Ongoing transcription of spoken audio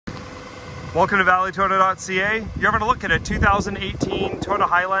Welcome to valleytoyota.ca. You're having a look at a 2018 Toyota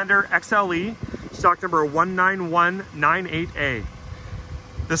Highlander XLE, stock number 19198A.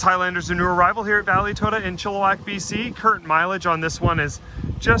 This Highlander is a new arrival here at Valley Toyota in Chilliwack, BC. Current mileage on this one is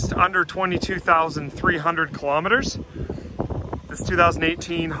just under 22,300 kilometers. This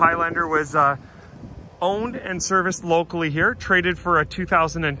 2018 Highlander was owned and serviced locally here, traded for a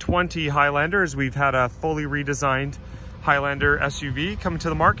 2020 Highlander, as we've had a fully redesigned Highlander SUV coming to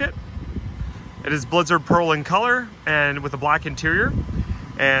the market. It is Blizzard Pearl in color and with a black interior.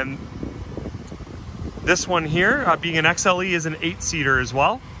 And this one here, being an XLE, is an 8-seater as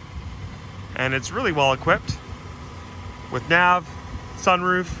well. And it's really well equipped with nav,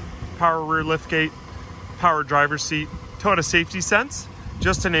 sunroof, power rear liftgate, power driver's seat, Toyota Safety Sense,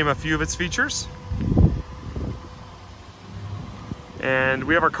 just to name a few of its features. And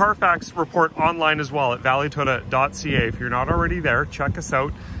we have our Carfax report online as well at valleytoyota.ca. If you're not already there, check us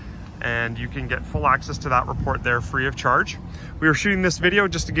out and you can get full access to that report there free of charge. We are shooting this video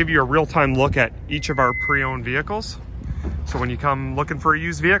just to give you a real-time look at each of our pre-owned vehicles. So when you come looking for a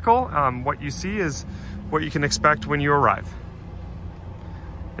used vehicle, what you see is what you can expect when you arrive.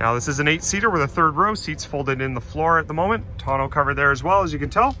 Now this is an 8-seater with a third row, seats folded in the floor at the moment, tonneau cover there as well, as you can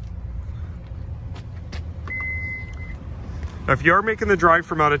tell. Now if you are making the drive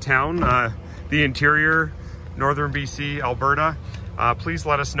from out of town, the interior, northern BC, Alberta, please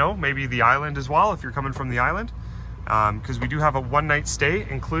let us know, maybe the island as well if you're coming from the island, because we do have a one-night stay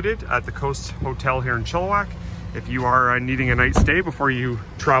included at the Coast Hotel here in Chilliwack if you are needing a night stay before you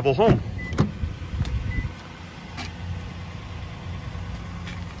travel home.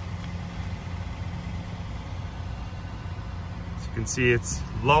 As you can see, it's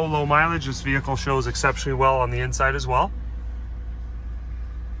low mileage. This vehicle shows exceptionally well on the inside as well.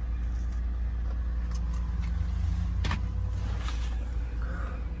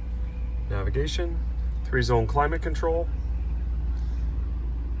 Navigation, 3-zone climate control,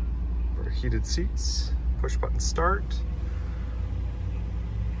 heated seats, push button start.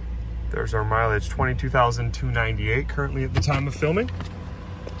 There's our mileage, 22,298 currently at the time of filming.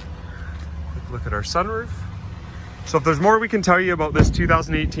 Quick look at our sunroof. So if there's more we can tell you about this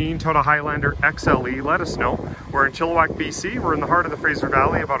 2018 Toyota Highlander XLE, let us know. We're in Chilliwack, BC. We're in the heart of the Fraser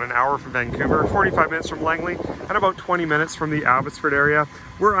Valley, about an hour from Vancouver, 45 minutes from Langley, and about 20 minutes from the Abbotsford area.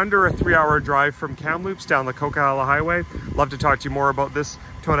 We're under a 3-hour drive from Kamloops down the Coquihalla Highway. Love to talk to you more about this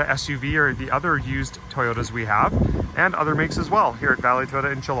Toyota SUV or the other used Toyotas we have, and other makes as well here at Valley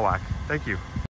Toyota in Chilliwack. Thank you.